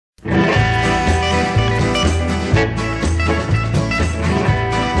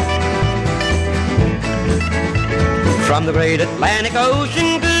From the great Atlantic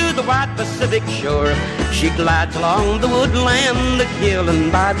Ocean to the wide Pacific shore, she glides along the woodland, killing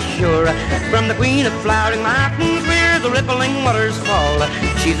by the shore. From the queen of flowering mountains where the rippling waters fall,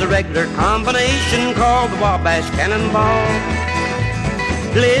 she's a regular combination called the Wabash Cannonball.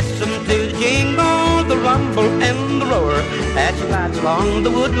 Listen to the jingle, the rumble and the roar as she glides along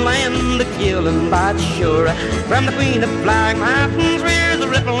the woodland, killing by the shore. From the queen of flowering mountains where the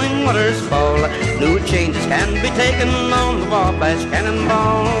rippling waters fall, no changes can be taken on the Wabash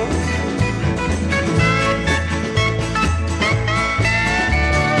Cannonball.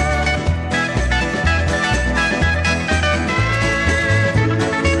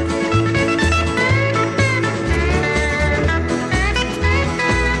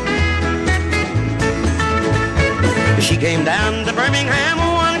 She came down to Birmingham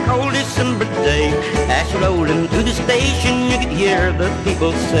one cold December day. As she rolled into the station, you could hear the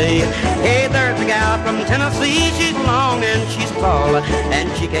people say, hey, there's a gal from Tennessee, she's long and she's tall,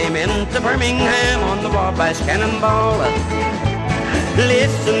 and she came into Birmingham on the Wabash Cannonball.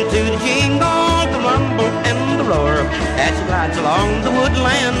 Listen to the jingle, the rumble and the roar as she glides along the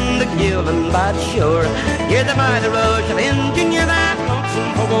woodland, killing by the shore. Hear the mighty rush of engine, hear that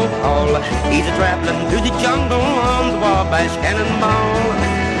lonesome hobo call. He's a traveling through the jungle on the Wabash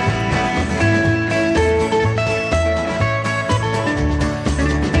Cannonball.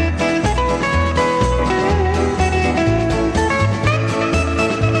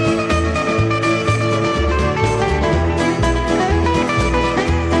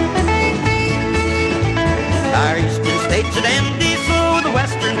 Our eastern states are dandy, so the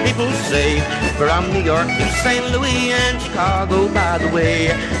western people say. From New York to St. Louis and Chicago, by the way.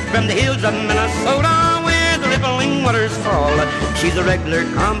 From the hills of Minnesota where the rippling waters fall, she's a regular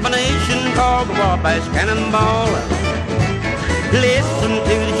combination called the Wabash Cannonball. Listen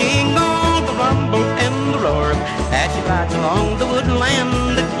to the jingle, the rumble and the roar as she glides along the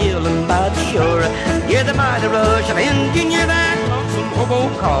woodland, killing by the shore. Hear the mighty rush of engine, hear that lonesome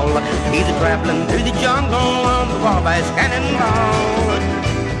hobo call. He's a traveling through the jungle on the Wabash Cannonball.